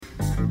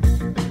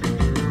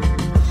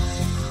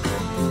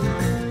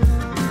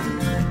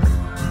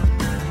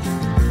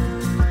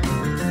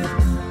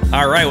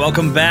All right,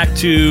 welcome back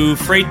to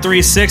Freight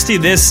 360.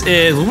 This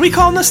is, what are we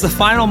calling this? The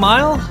final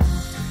mile?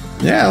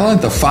 Yeah, I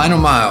like the final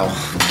mile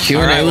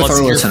Q&A with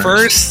our listeners. Your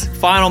first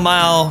final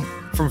mile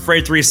from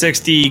Freight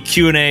 360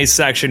 Q&A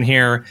section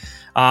here,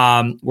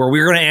 where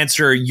we're going to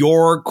answer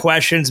your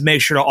questions.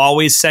 Make sure to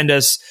always send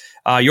us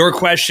your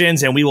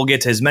questions, and we will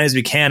get to as many as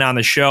we can on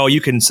the show. You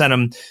can send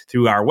them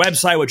through our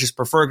website, which is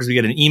preferred because we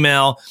get an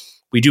email.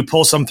 We do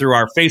pull some through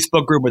our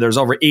Facebook group where there's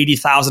over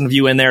 80,000 of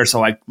you in there,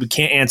 so we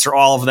can't answer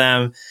all of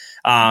them.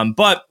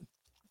 But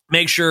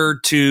make sure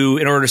to,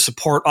 in order to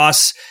support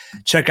us,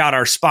 check out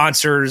our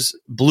sponsors,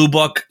 Blue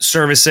Book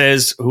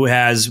Services, who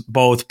has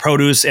both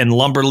produce and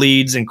lumber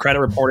leads and credit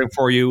reporting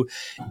for you.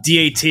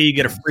 DAT,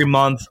 get a free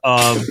month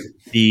of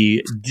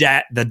the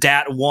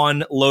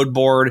DAT1 load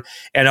board,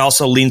 and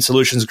also Lean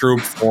Solutions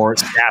Group for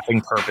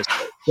staffing purposes.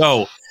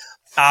 So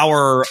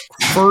our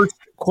first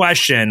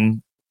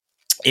question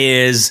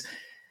is,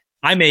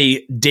 I'm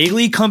a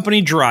daily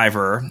company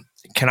driver.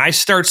 Can I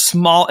start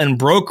small and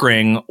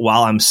brokering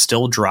while I'm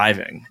still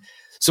driving?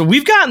 So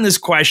we've gotten this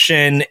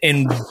question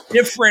in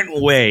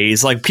different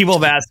ways. Like, people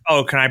have asked,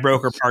 oh, can I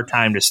broker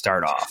part-time to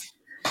start off?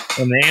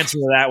 And the answer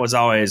to that was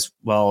always,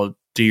 well,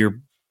 do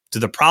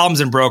the problems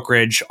in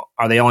brokerage,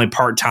 are they only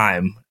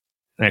part-time?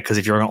 Because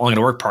if you're only going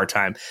to work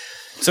part-time.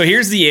 So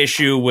here's the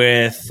issue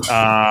with,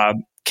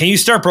 can you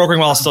start brokering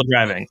while still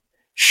driving?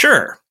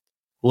 Sure.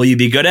 Will you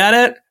be good at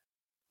it?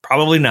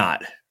 Probably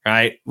not.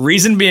 Right.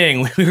 Reason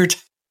being,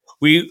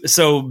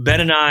 so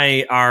Ben and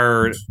I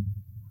are,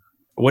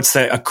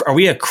 are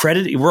we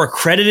accredited? We're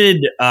accredited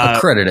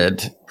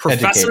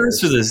professors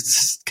for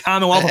the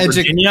Commonwealth of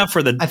Virginia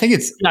for the, I think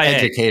it's TIA.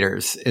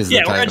 Educators is the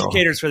title. We're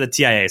educators for the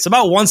TIA. So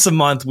about once a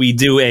month we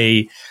do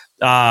a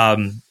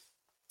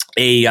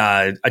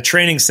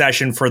training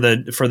session for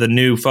the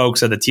new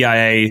folks at the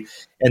TIA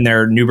and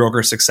their new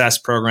broker success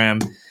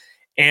program.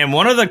 And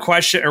one of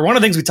the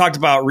things we talked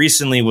about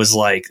recently was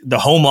like the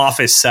home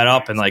office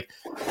setup and like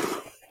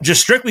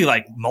just strictly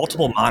like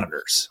multiple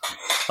monitors,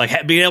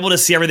 like being able to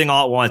see everything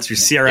all at once, your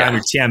CRM,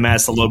 your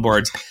TMS, the load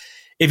boards.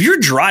 If you're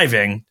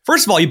driving,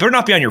 first of all, you better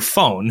not be on your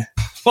phone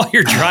while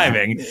you're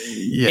driving,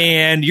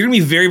 and you're gonna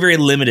be very, very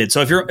limited.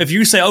 So if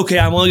you say, okay,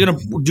 I'm only gonna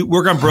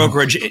work on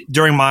brokerage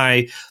during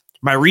my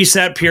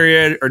reset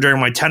period or during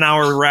my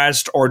 10-hour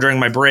rest or during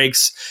my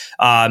breaks,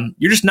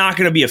 you're just not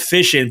going to be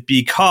efficient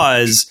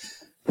because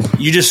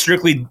you just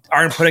strictly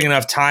aren't putting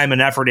enough time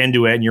and effort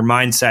into it, and your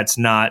mindset's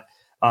not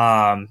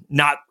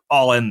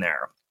all in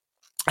there.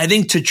 I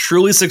think to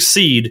truly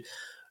succeed,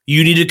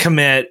 you need to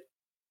commit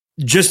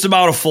just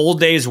about a full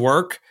day's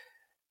work,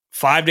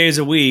 5 days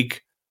a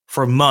week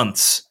for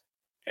months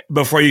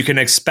before you can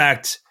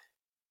expect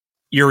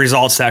your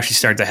results to actually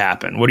start to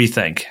happen. What do you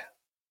think?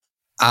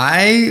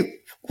 I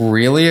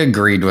really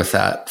agreed with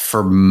that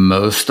for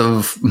most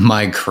of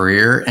my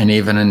career and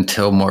even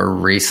until more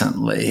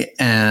recently.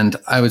 And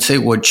I would say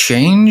what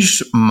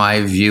changed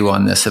my view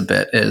on this a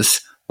bit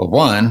is, well,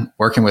 one,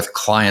 working with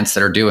clients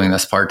that are doing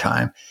this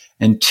part-time,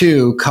 and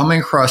two, coming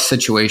across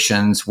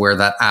situations where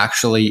that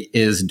actually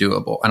is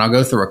doable. And I'll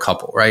go through a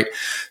couple, right?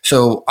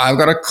 So I've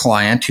got a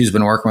client who's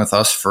been working with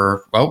us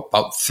for,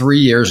 about 3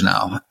 years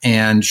now.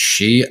 And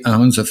she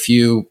owns a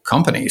few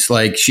companies.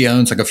 Like, she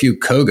owns like a few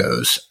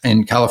Kogos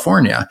in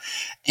California.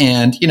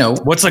 And,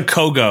 what's a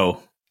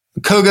Kogo?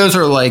 Kogos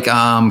are like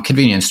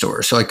convenience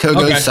stores. So like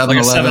Kogos, 7-Eleven.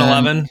 Like a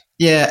 7-Eleven?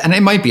 Yeah, and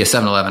it might be a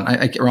 7-Eleven.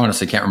 I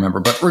honestly can't remember.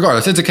 But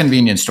regardless, it's a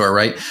convenience store,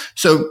 right?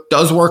 So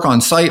does work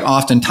on site,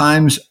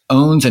 oftentimes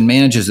owns and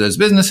manages those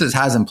businesses,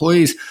 has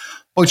employees.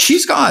 But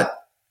she's got,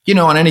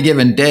 on any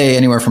given day,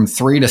 anywhere from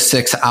 3 to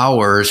 6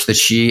 hours that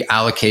she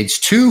allocates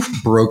to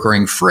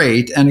brokering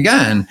freight. And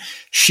again,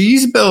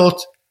 she's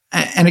built,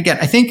 and again,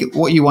 I think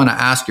what you want to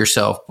ask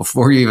yourself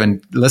before you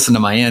even listen to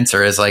my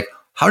answer is like,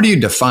 how do you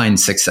define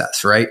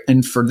success, right?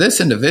 And for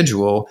this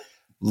individual,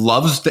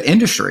 loves the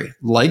industry,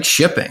 likes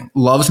shipping,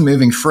 loves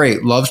moving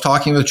freight, loves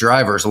talking with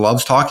drivers,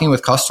 loves talking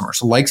with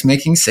customers, likes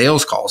making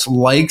sales calls,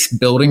 likes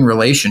building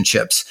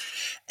relationships.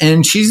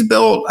 And she's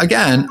built,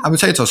 again, I would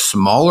say it's a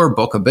smaller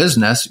book of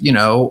business,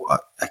 a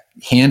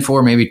handful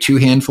or maybe 2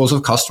 handfuls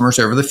of customers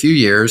over the few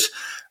years,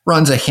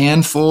 runs a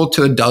handful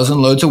to a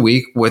dozen loads a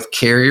week with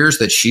carriers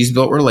that she's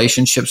built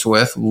relationships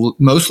with,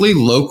 mostly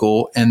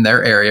local in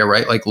their area,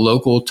 right? Like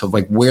local to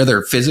like where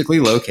they're physically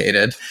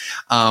located,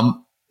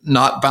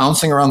 not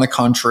bouncing around the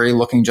country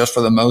looking just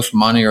for the most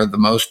money or the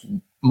most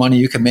money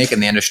you can make in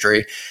the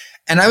industry.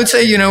 And I would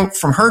say,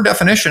 from her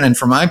definition and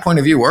from my point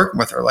of view working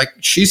with her, like,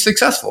 she's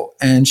successful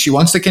and she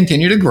wants to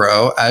continue to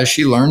grow as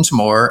she learns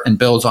more and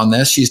builds on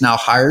this. She's now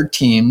hired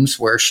teams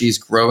where she's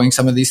growing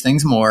some of these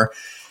things more.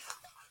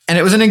 And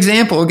it was an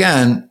example,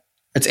 again,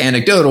 it's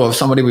anecdotal, of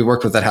somebody we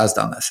worked with that has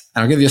done this.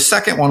 And I'll give you a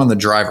second one on the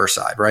driver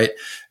side, right?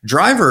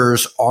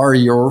 Drivers are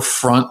your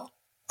front.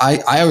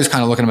 I always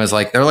kind of look at them as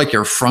like, they're like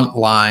your front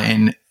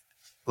line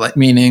like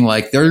meaning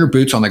like they're your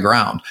boots on the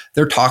ground.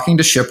 They're talking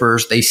to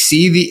shippers. They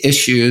see the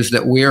issues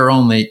that we are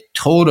only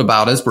told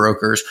about as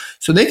brokers.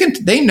 So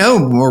they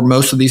know where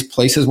most of these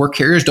places where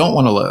carriers don't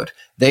want to load.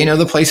 They know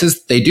the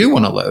places they do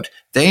want to load.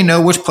 They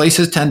know which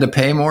places tend to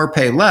pay more,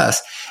 pay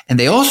less. And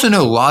they also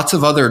know lots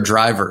of other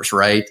drivers,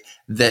 right?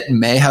 That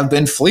may have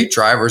been fleet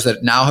drivers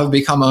that now have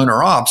become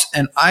owner ops.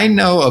 And I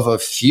know of a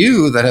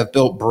few that have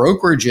built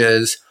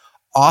brokerages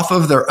off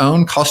of their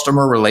own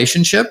customer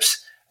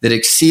relationships that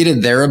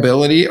exceeded their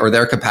ability or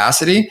their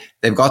capacity.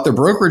 They've got their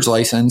brokerage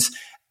license.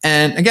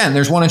 And again,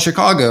 there's one in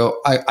Chicago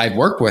I've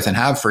worked with and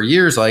have for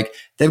years. Like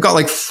they've got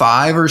like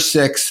 5 or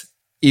 6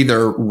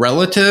 either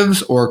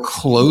relatives or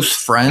close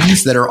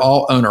friends that are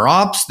all owner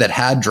ops that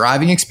had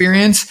driving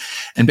experience.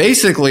 And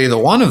basically the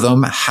one of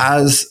them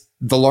has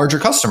the larger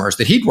customers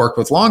that he'd worked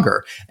with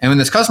longer. And when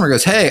this customer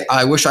goes, hey,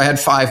 I wish I had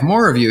 5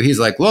 more of you. He's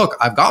like, look,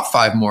 I've got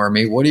 5 more of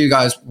me. What do you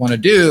guys want to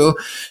do?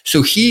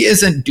 So he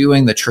isn't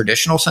doing the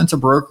traditional sense of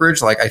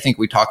brokerage. Like I think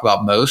we talk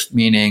about most,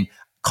 meaning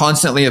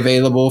constantly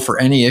available for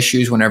any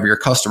issues whenever your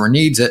customer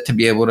needs it to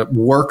be able to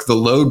work the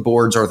load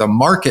boards or the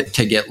market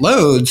to get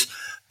loads.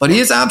 But he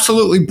is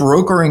absolutely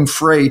brokering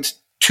freight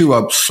to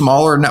a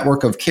smaller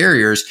network of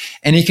carriers.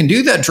 And he can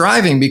do that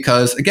driving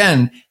because,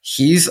 again,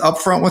 he's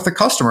upfront with the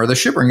customer, the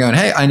shipper, and going,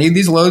 hey, I need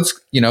these loads,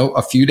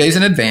 a few days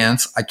in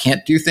advance. I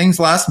can't do things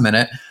last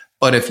minute.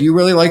 But if you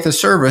really like the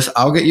service,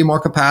 I'll get you more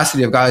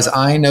capacity of guys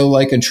I know,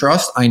 like, and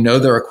trust. I know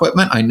their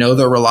equipment. I know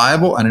they're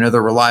reliable. And I know they're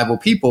reliable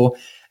people.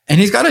 And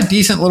he's got a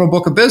decent little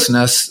book of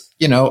business,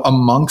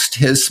 amongst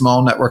his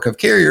small network of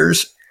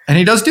carriers. And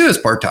he does do his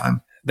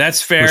part-time.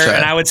 That's fair.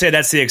 And I would say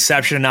that's the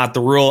exception, not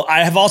the rule.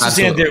 I have also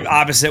seen it the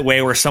opposite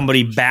way where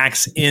somebody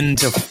backs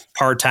into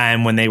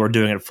part-time when they were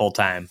doing it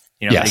full-time.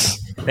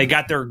 Yes. They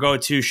got their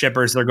go-to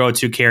shippers, their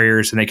go-to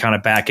carriers, and they kind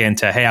of back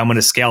into, hey, I'm going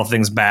to scale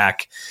things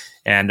back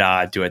and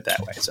do it that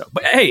way. So,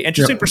 but hey,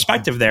 interesting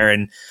perspective there.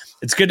 And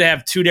it's good to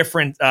have 2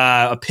 different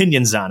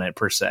opinions on it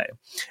per se.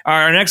 All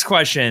right, our next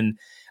question.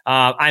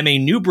 I'm a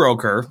new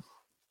broker,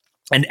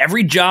 and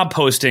every job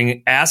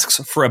posting asks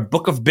for a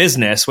book of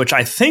business, which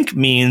I think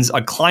means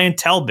a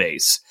clientele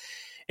base.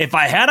 If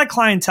I had a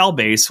clientele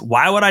base,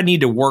 why would I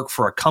need to work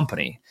for a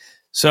company?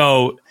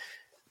 So,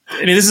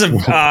 this is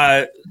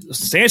to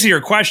answer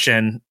your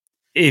question.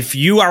 If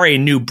you are a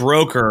new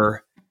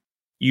broker,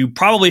 you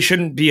probably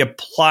shouldn't be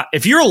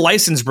if you're a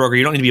licensed broker,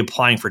 you don't need to be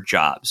applying for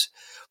jobs.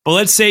 But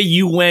let's say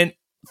you went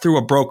through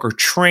a broker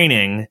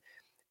training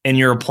and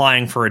you're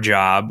applying for a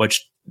job,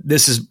 which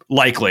this is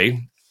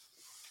likely.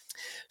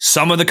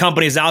 Some of the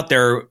companies out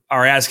there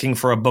are asking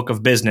for a book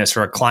of business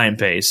or a client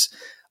base.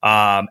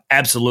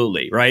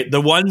 Absolutely, right?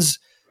 The ones,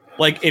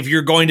 like if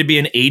you're going to be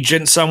an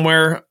agent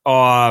somewhere,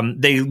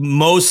 they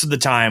most of the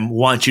time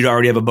want you to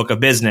already have a book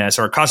of business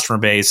or a customer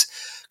base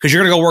because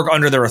you're going to go work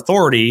under their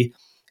authority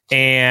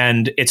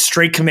and it's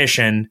straight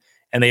commission.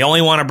 And they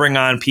only want to bring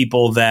on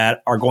people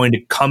that are going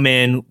to come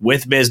in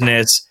with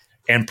business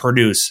and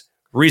produce.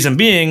 Reason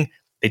being,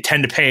 they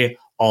tend to pay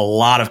a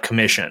lot of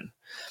commission.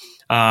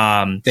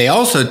 They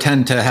also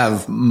tend to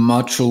have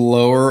much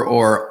lower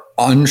or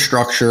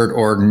unstructured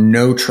or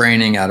no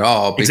training at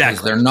all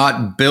because they're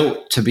not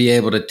built to be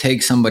able to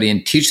take somebody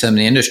and teach them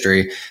the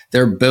industry.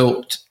 They're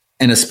built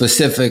in a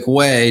specific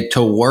way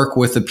to work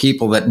with the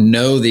people that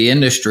know the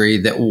industry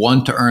that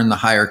want to earn the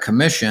higher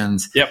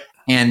commissions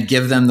and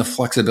give them the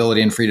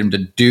flexibility and freedom to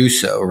do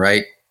so,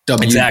 right?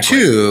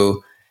 W-2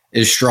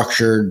 is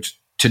structured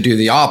to do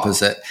the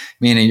opposite,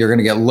 meaning you're going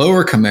to get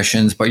lower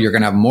commissions, but you're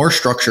going to have more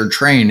structured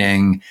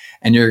training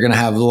and you're going to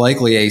have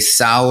likely a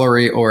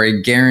salary or a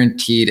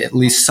guaranteed at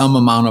least some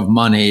amount of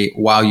money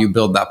while you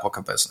build that book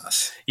of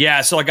business.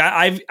 Yeah. So like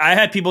I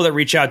had people that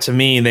reach out to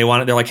me and they're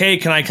like, hey,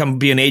 can I come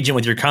be an agent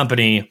with your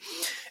company?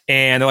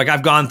 And they're like,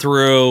 I've gone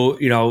through,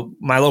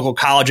 my local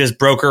college's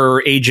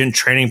broker agent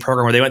training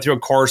program where they went through a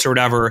course or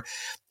whatever.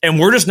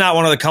 And we're just not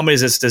one of the companies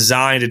that's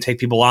designed to take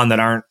people on that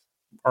aren't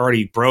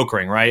already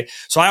brokering, right?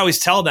 So I always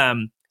tell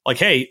them like,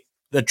 hey,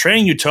 the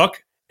training you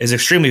took is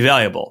extremely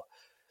valuable,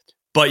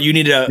 but you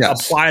need to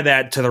apply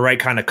that to the right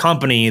kind of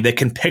company that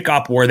can pick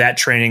up where that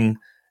training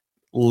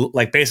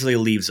like basically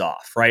leaves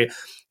off, right?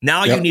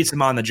 Now you need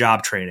some on the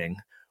job training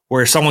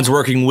where someone's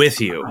working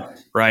with you,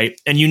 right?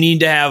 And you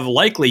need to have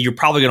you're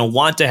probably going to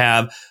want to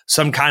have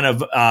some kind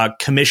of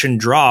commission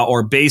draw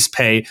or base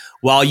pay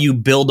while you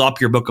build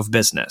up your book of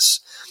business.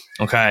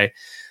 Okay.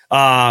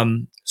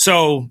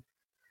 So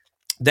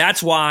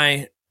that's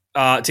why,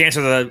 to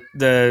answer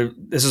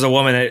this is a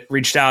woman that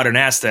reached out and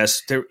asked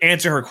this. To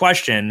answer her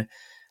question,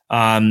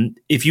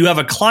 if you have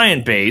a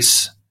client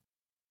base,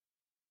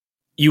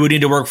 you would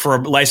need to work for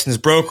a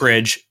licensed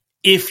brokerage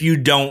if you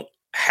don't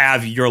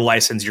have your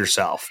license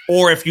yourself,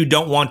 or if you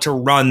don't want to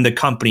run the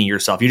company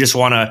yourself. You just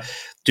want to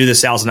do the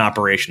sales and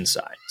operations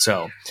side.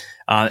 So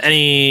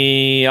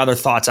any other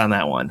thoughts on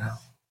that one?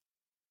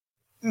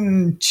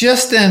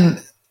 Just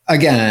in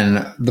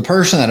Again, the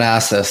person that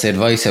asked us, the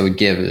advice I would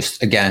give is,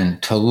 again,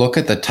 to look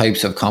at the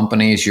types of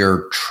companies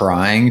you're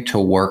trying to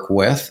work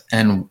with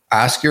and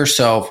ask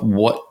yourself,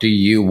 what do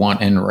you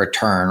want in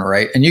return,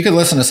 right? And you could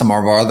listen to some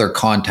of our other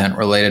content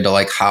related to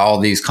like how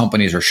these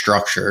companies are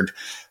structured.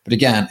 But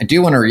again, I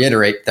do want to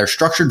reiterate, they're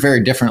structured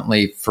very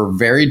differently for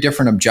very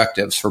different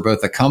objectives for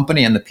both the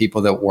company and the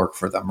people that work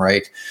for them,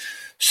 right?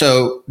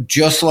 So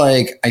just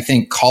like I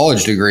think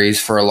college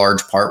degrees for a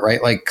large part,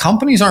 right? Like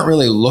companies aren't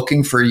really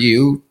looking for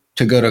you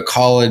to go to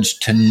college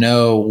to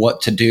know what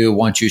to do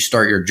once you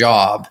start your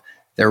job.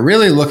 They're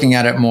really looking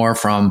at it more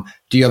from,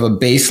 do you have a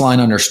baseline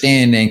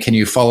understanding? Can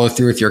you follow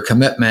through with your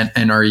commitment?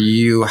 And are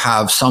you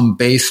have some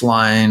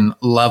baseline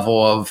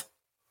level of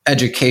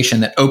education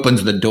that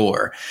opens the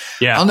door?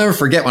 Yeah. I'll never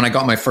forget when I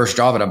got my first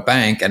job at a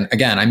bank. And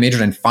again, I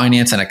majored in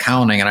finance and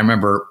accounting. And I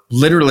remember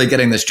literally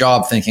getting this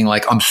job thinking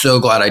like, I'm so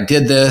glad I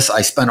did this.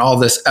 I spent all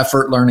this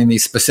effort learning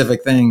these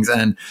specific things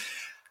and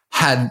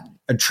had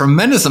a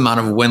tremendous amount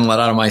of wind let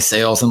out of my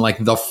sails. And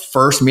like the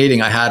first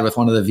meeting I had with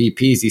one of the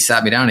VPs, he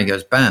sat me down and he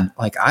goes, Ben,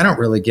 like, I don't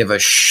really give a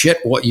shit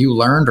what you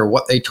learned or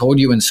what they told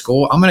you in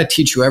school. I'm going to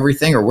teach you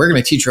everything, or we're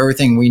going to teach you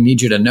everything we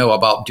need you to know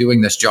about doing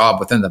this job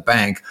within the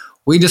bank.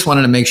 We just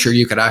wanted to make sure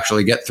you could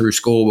actually get through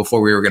school before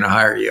we were going to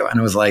hire you. And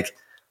it was like,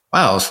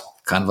 wow, it was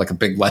kind of like a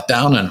big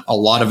letdown and a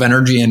lot of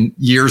energy and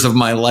years of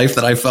my life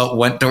that I felt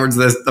went towards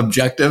this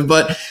objective.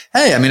 But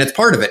hey, I mean, it's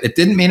part of it. It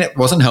didn't mean it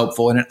wasn't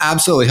helpful. And it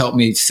absolutely helped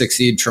me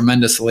succeed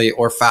tremendously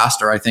or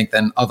faster, I think,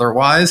 than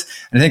otherwise.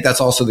 And I think that's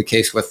also the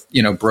case with,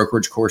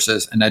 brokerage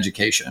courses and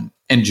education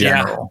in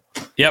general.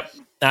 Yeah.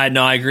 Yep.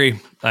 No, I agree.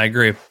 All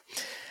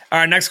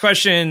right. Next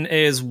question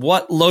is,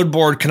 what load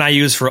board can I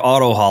use for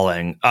auto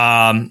hauling?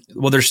 Well,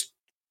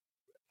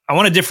 I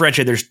want to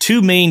differentiate. There's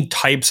two main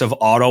types of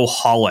auto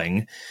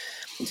hauling.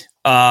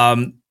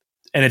 And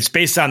it's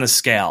based on the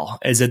scale.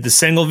 Is it the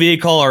single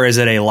vehicle or is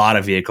it a lot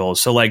of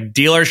vehicles? So like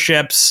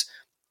dealerships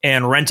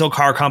and rental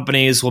car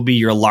companies will be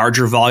your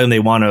larger volume. They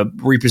want to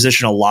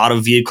reposition a lot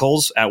of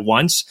vehicles at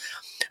once.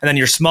 And then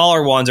your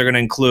smaller ones are going to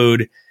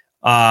include,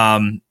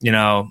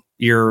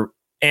 your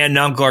aunt and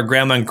uncle or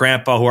grandma and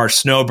grandpa who are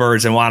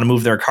snowbirds and want to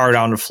move their car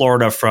down to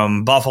Florida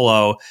from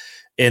Buffalo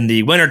in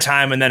the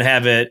wintertime and then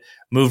have it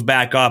move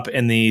back up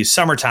in the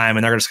summertime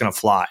and they're just going to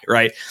fly,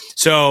 right?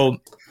 So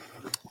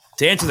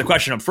to answer the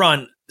question up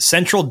front,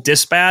 Central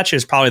Dispatch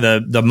is probably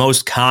the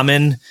most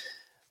common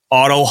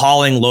auto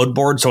hauling load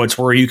board. So it's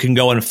where you can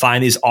go and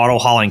find these auto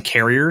hauling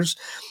carriers.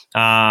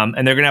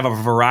 And they're going to have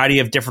a variety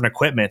of different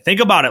equipment.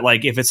 Think about it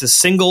like if it's a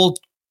single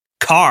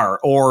car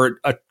or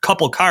a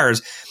couple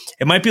cars,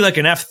 it might be like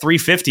an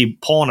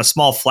F-350 pulling a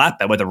small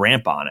flatbed with a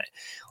ramp on it.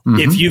 Mm-hmm.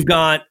 If you've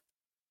got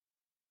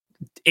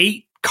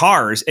 8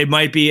 cars, it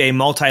might be a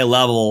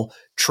multi-level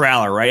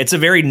trailer, right? It's a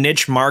very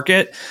niche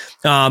market.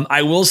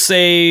 I will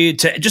say,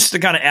 to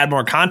kind of add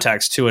more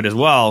context to it as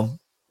well,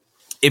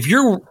 if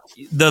you're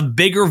the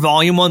bigger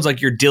volume ones, like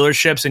your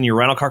dealerships and your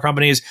rental car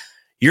companies,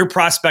 you're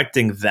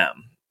prospecting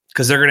them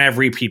because they're going to have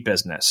repeat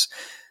business.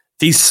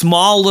 These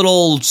small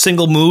little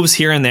single moves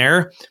here and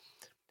there,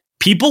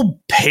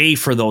 people pay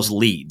for those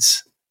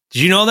leads.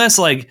 Did you know this?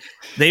 Like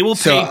they will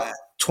pay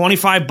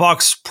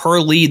 $25 per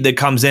lead that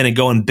comes in and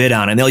go and bid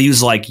on it. And they'll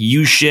use like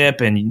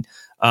UShip and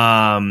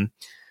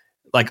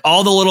like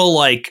all the little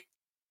like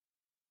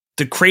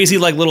the crazy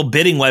like little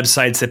bidding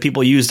websites that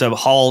people use to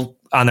haul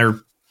on their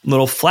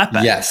little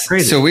flatbed. Yes.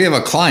 Crazy. So we have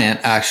a client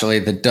actually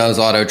that does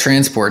auto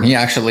transport, and he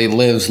actually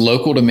lives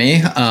local to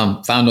me.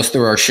 Found us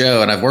through our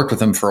show, and I've worked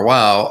with him for a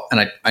while,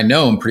 and I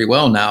know him pretty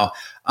well now.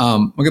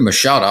 I'll give him a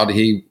shout out.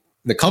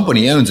 The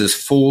company he owns is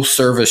Full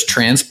Service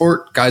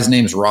Transport. Guy's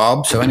name's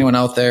Rob. So anyone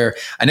out there,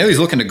 I know he's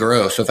looking to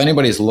grow. So if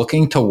anybody's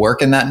looking to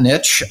work in that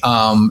niche,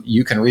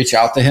 you can reach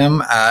out to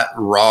him at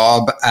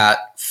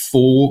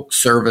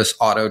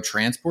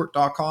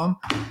rob@fullserviceautotransport.com.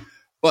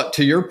 But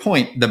to your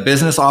point, the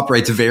business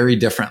operates very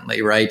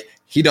differently, right?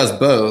 He does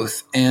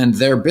both, and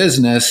their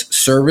business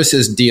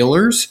services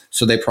dealers.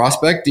 So they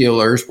prospect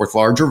dealers with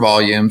larger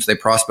volumes. They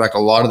prospect a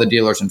lot of the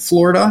dealers in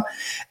Florida.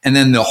 And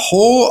then the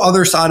whole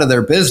other side of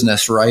their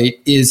business, right,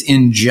 is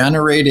in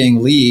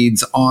generating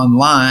leads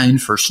online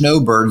for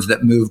snowbirds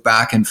that move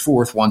back and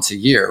forth once a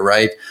year,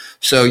 right?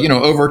 So,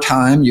 over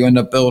time, you end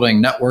up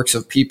building networks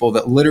of people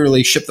that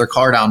literally ship their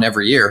car down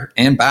every year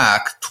and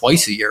back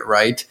twice a year,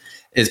 right?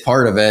 Is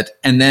part of it.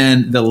 And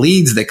then the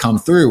leads that come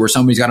through where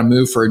somebody's got to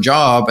move for a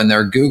job and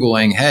they're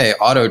Googling, hey,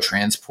 auto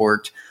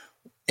transport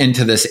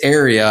into this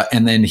area.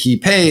 And then he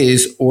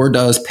pays for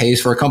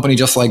a company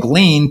just like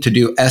Lean to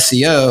do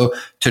SEO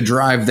to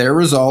drive their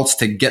results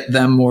to get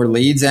them more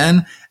leads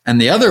in.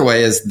 And the other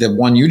way is the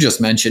one you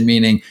just mentioned,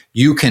 meaning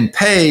you can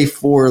pay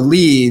for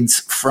leads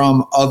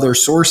from other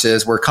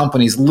sources where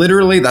companies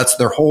literally, that's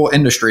their whole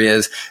industry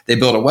is they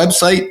build a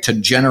website to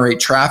generate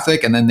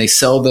traffic and then they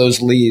sell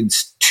those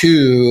leads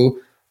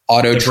to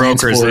auto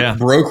transport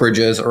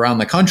brokerages around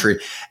the country.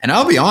 And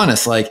I'll be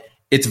honest, like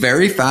it's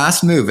very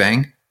fast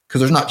moving because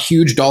there's not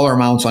huge dollar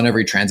amounts on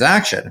every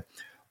transaction,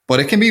 but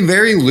it can be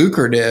very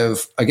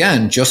lucrative.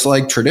 Again, just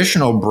like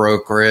traditional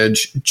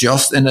brokerage,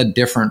 just in a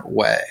different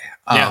way.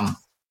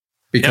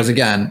 because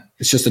again,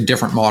 it's just a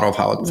different model of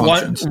how it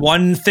functions.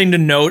 One thing to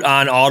note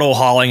on auto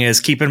hauling is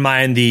keep in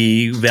mind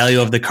the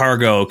value of the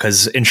cargo,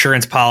 because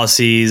insurance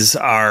policies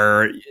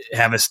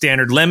have a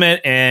standard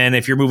limit. And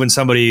if you're moving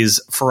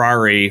somebody's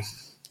Ferrari,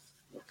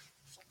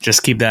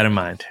 just keep that in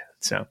mind.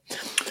 So,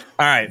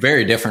 all right.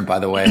 Very different, by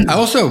the way. I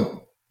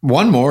also,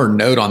 one more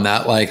note on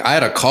that. Like, I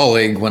had a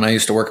colleague when I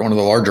used to work at one of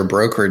the larger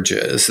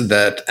brokerages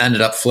that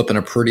ended up flipping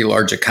a pretty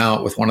large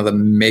account with one of the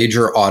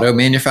major auto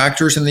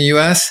manufacturers in the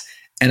US.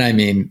 And I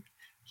mean,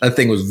 that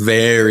thing was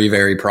very,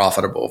 very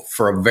profitable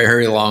for a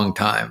very long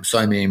time. So,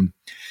 I mean,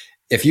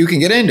 if you can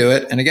get into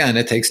it, and again,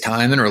 it takes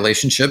time and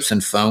relationships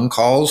and phone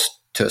calls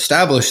to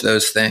establish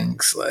those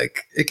things,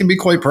 like it can be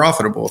quite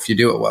profitable if you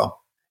do it well.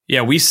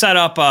 Yeah, we set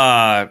up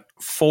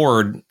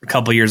Ford a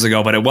couple of years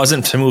ago, but it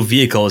wasn't to move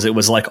vehicles. It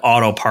was like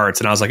auto parts.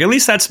 And I was like, at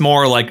least that's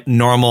more like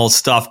normal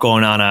stuff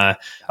going on a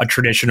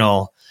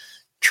traditional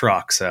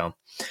truck. So,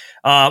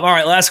 all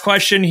right, last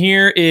question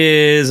here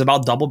is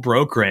about double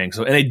brokering.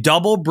 So in a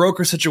double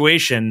broker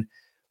situation,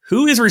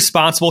 who is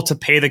responsible to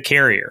pay the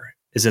carrier?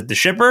 Is it the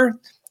shipper,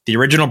 the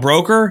original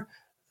broker,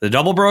 the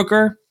double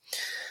broker?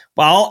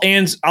 Well,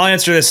 I'll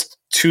answer this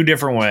two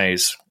different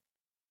ways.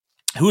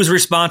 Who is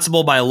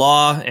responsible by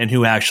law and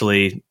who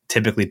actually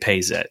typically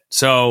pays it?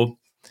 So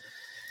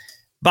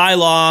by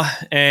law,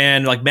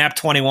 and like MAP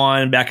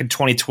 21 back in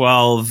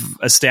 2012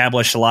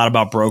 established a lot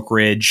about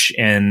brokerage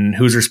and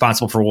who's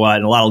responsible for what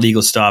and a lot of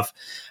legal stuff.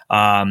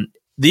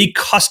 The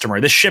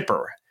customer, the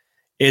shipper,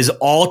 is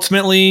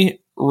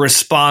ultimately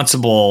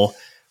responsible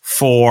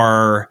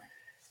for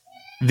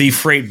the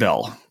freight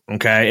bill.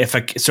 Okay. If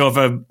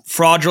a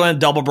fraudulent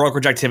double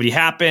brokerage activity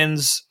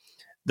happens,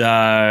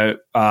 the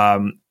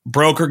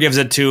broker gives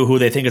it to who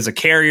they think is a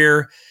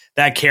carrier.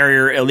 That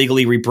carrier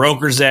illegally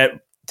rebrokers it,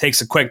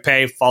 takes a quick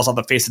pay, falls off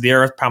the face of the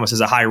earth,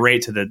 promises a high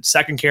rate to the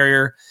second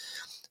carrier.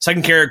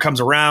 Second carrier comes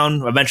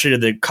around eventually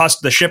to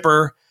the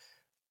shipper.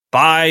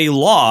 By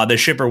law, the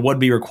shipper would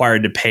be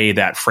required to pay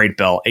that freight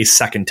bill a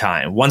second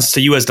time, once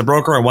to you as the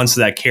broker and once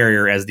to that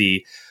carrier as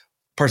the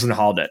person who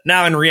hauled it.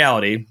 Now, in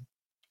reality,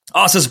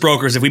 us as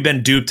brokers, if we've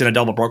been duped in a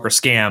double broker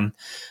scam,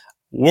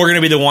 we're going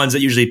to be the ones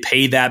that usually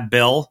pay that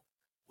bill.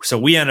 So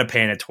we end up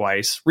paying it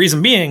twice.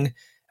 Reason being,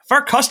 if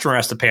our customer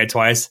has to pay it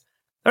twice,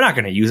 they're not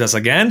going to use us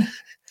again.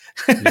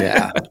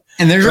 Yeah.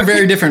 And there's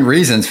very different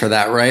reasons for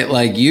that, right?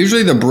 Like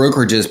usually the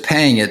brokerage is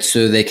paying it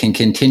so they can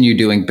continue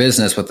doing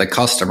business with the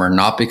customer,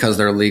 not because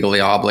they're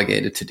legally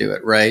obligated to do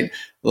it, right?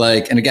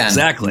 Like, and again,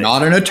 exactly.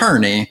 Not an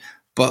attorney,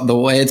 but the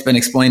way it's been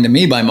explained to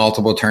me by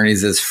multiple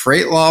attorneys is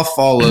freight law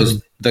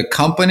follows the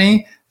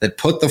company that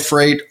put the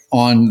freight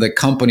on the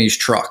company's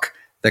truck.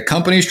 The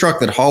company's truck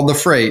that hauled the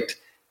freight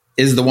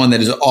is the one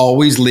that is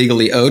always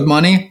legally owed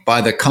money by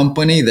the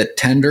company that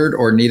tendered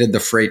or needed the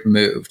freight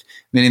moved.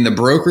 Meaning the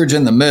brokerage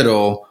in the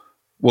middle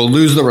will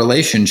lose the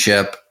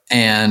relationship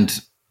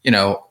and,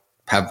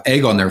 have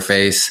egg on their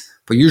face,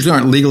 but usually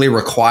aren't legally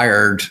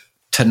required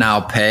to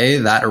now pay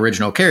that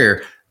original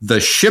carrier. The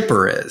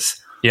shipper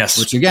is. Yes.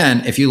 Which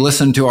again, if you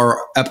listen to our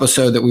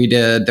episode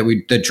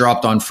that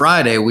dropped on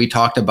Friday, we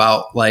talked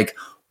about like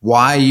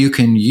why you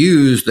can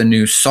use the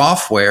new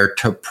software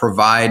to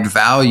provide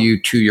value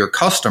to your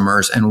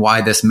customers and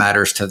why this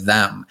matters to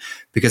them.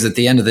 Because at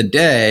the end of the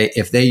day,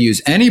 if they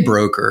use any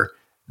broker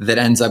that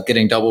ends up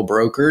getting double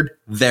brokered,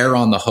 they're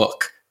on the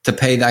hook to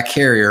pay that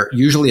carrier,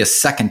 usually a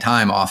second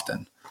time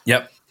often.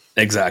 Yep,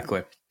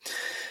 exactly.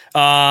 We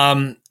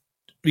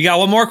got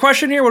one more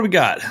question here. What do we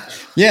got?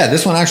 Yeah,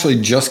 this one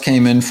actually just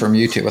came in from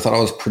YouTube. I thought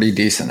it was pretty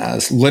decent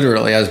as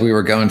we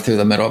were going through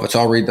the middle of it. So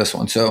I'll read this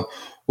one. So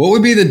what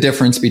would be the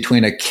difference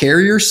between a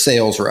carrier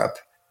sales rep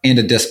and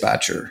a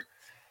dispatcher?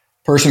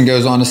 Person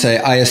goes on to say,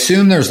 I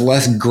assume there's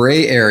less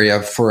gray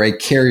area for a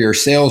carrier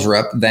sales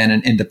rep than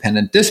an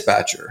independent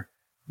dispatcher.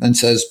 Then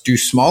says, do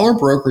smaller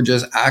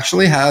brokerages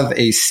actually have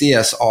a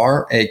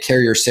CSR, a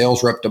carrier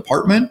sales rep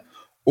department,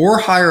 or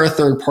hire a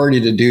third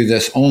party to do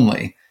this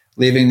only,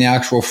 leaving the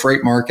actual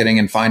freight marketing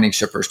and finding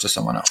shippers to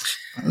someone else?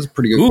 That's a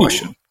pretty good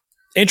question.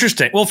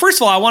 Interesting. Well, first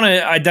of all, I want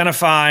to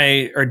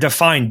identify or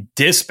define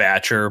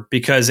dispatcher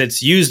because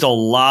it's used a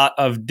lot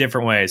of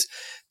different ways.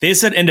 They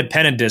said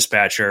independent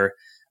dispatcher.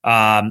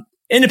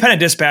 Independent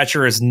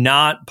dispatcher is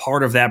not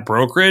part of that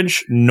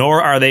brokerage,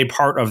 nor are they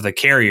part of the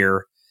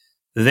carrier.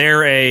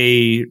 They're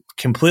a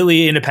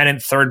completely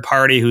independent third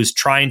party who's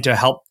trying to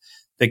help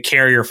the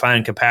carrier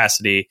find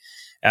capacity.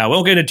 We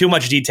won't get into too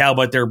much detail,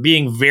 but they're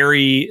being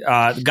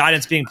the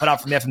guidance being put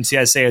out from the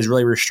FMCSA is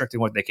really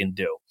restricting what they can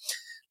do.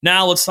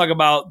 Now let's talk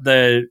about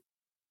the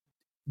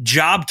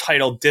job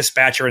title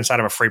dispatcher inside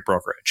of a freight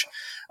brokerage.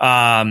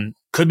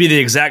 Could be the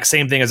exact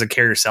same thing as a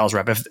carrier sales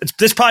rep.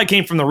 This probably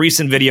came from the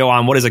recent video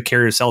on what does a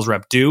carrier sales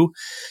rep do.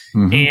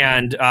 Mm-hmm.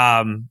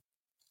 And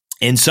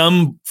in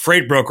some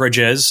freight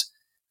brokerages,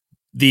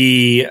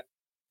 the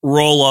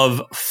role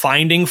of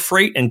finding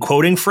freight and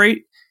quoting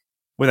freight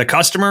with a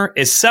customer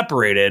is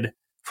separated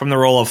from the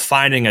role of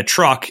finding a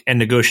truck and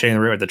negotiating the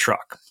rate with the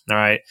truck. All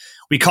right.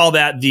 We call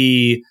that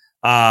it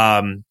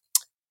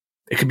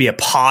could be a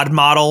pod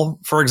model,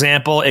 for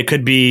example. It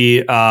could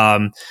be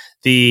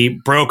the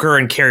broker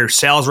and carrier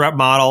sales rep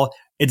model.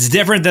 It's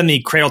different than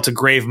the cradle to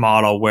grave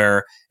model,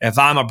 where if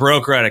I'm a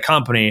broker at a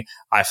company,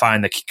 I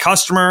find the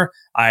customer,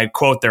 I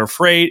quote their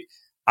freight,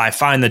 I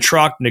find the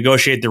truck,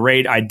 negotiate the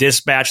rate, I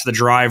dispatch the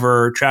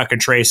driver, track and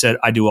trace it,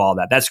 I do all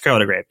that. That's cradle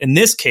to grave. In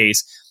this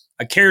case,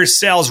 a carrier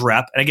sales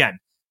rep, and again,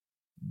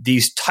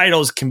 these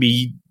titles can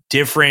be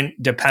different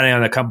depending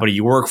on the company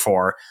you work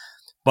for.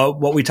 But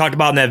what we talked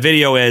about in that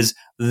video is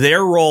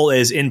their role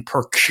is in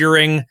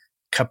procuring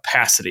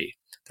capacity.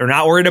 They're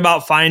not worried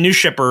about finding new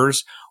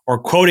shippers or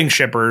quoting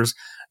shippers.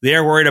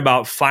 They're worried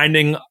about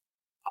finding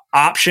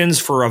options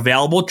for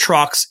available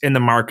trucks in the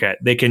market.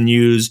 They can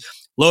use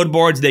load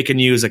boards. They can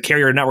use a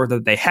carrier network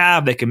that they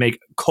have. They can make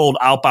cold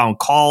outbound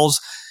calls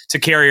to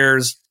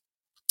carriers.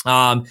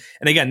 And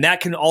again,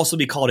 that can also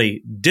be called a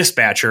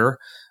dispatcher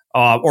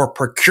or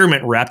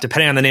procurement rep,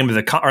 depending on the name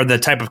of or the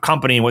type of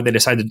company and what they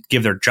decide to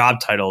give their job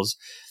titles.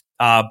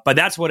 But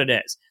that's what it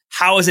is.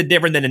 How is it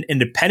different than an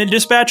independent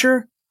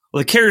dispatcher?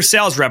 Well, the carrier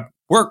sales rep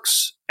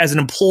works as an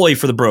employee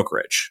for the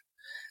brokerage,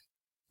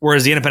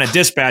 whereas the independent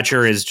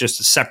dispatcher is just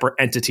a separate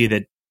entity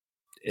that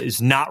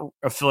is not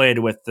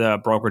affiliated with the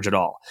brokerage at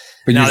all.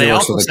 But now, they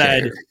also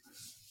said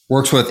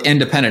works with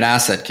independent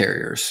asset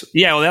carriers.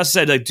 Yeah, well, they also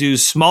said, like, do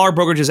smaller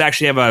brokerages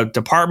actually have a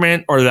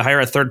department, or do they hire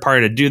a third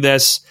party to do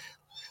this?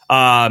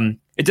 Like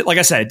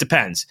I said, it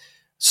depends.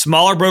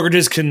 Smaller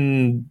brokerages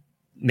can,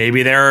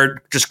 maybe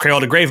they're just cradle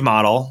to grave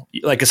model.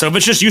 Like, so if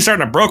it's just you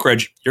starting a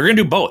brokerage, you're going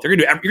to do both. You're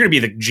going to be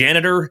the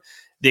janitor,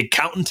 the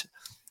accountant,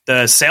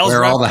 the sales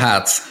rep. Wear all the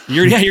hats.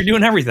 You're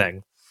doing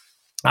everything.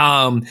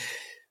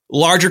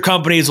 Larger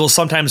companies will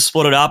sometimes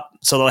split it up.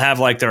 So they'll have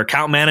like their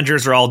account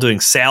managers are all doing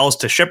sales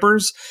to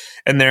shippers,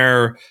 and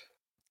their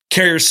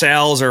carrier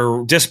sales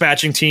or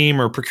dispatching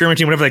team or procurement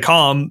team, whatever they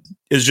call them,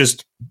 is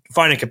just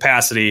finding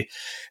capacity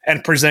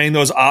and presenting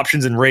those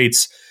options and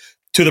rates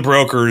to the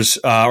brokers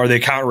or the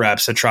account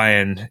reps to try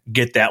and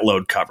get that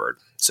load covered.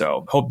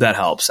 So hope that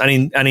helps.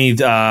 Any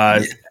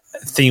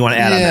thing you want to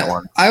add on that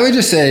one? I would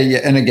just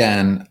say, and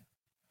again,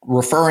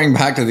 referring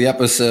back to the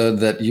episode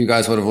that you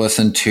guys would have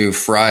listened to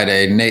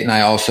Friday, Nate and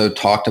I also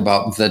talked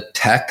about the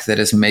tech that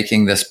is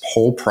making this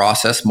whole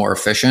process more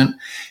efficient.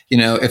 You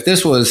know, if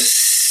this was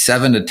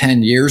 7 to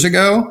 10 years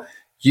ago,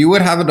 you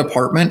would have a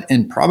department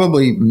in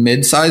probably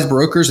mid-sized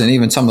brokers and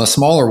even some of the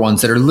smaller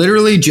ones that are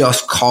literally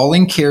just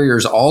calling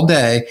carriers all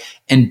day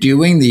and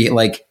doing the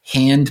like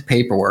hand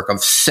paperwork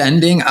of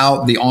sending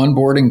out the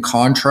onboarding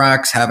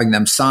contracts, having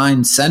them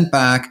signed, sent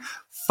back,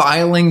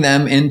 filing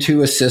them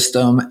into a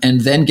system,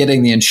 and then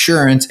getting the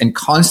insurance and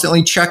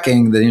constantly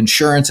checking the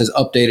insurance is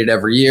updated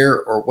every year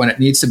or when it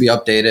needs to be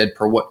updated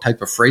per what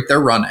type of freight they're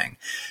running.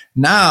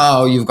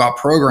 Now you've got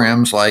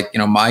programs like, you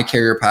know, My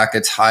Carrier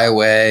Packets,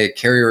 Highway,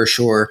 Carrier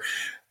Assure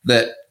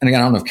that, and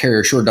again, I don't know if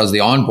Carrier Assure does the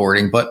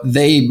onboarding, but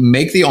they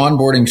make the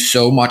onboarding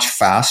so much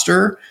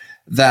faster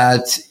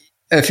that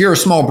if you're a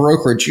small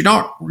brokerage, you're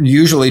not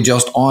usually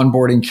just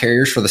onboarding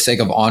carriers for the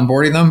sake of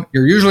onboarding them.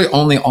 You're usually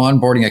only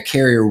onboarding a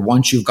carrier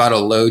once you've got a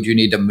load you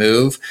need to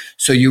move.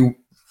 So you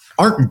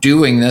aren't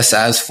doing this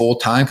as full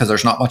time because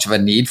there's not much of a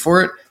need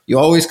for it. You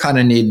always kind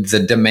of need the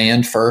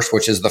demand first,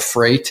 which is the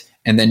freight,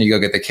 and then you go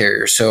get the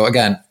carrier. So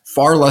again,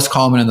 far less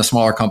common in the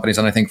smaller companies,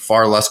 and I think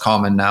far less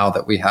common now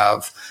that we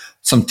have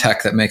some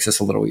tech that makes this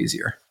a little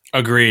easier.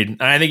 Agreed.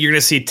 And I think you're going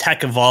to see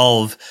tech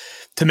evolve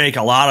to make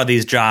a lot of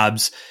these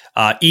jobs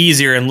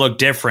easier and look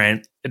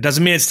different. It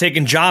doesn't mean it's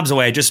taking jobs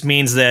away. It just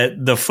means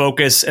that the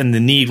focus and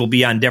the need will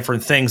be on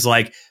different things,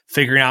 like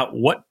figuring out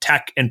what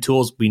tech and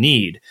tools we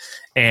need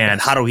and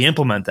how do we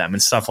implement them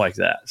and stuff like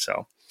that.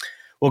 So,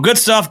 well, good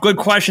stuff. Good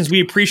questions. We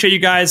appreciate you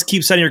guys.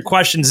 Keep sending your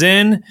questions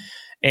in.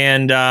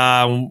 And,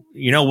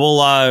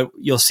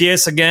 you'll see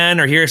us again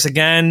or hear us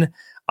again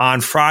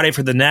on Friday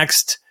for the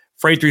next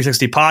Freight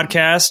 360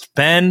 podcast.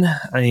 Ben,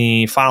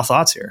 any final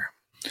thoughts here?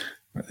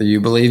 Whether you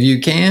believe you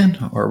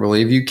can or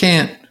believe you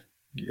can't,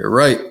 you're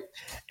right.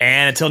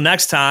 And until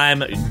next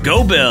time,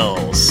 go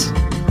Bills.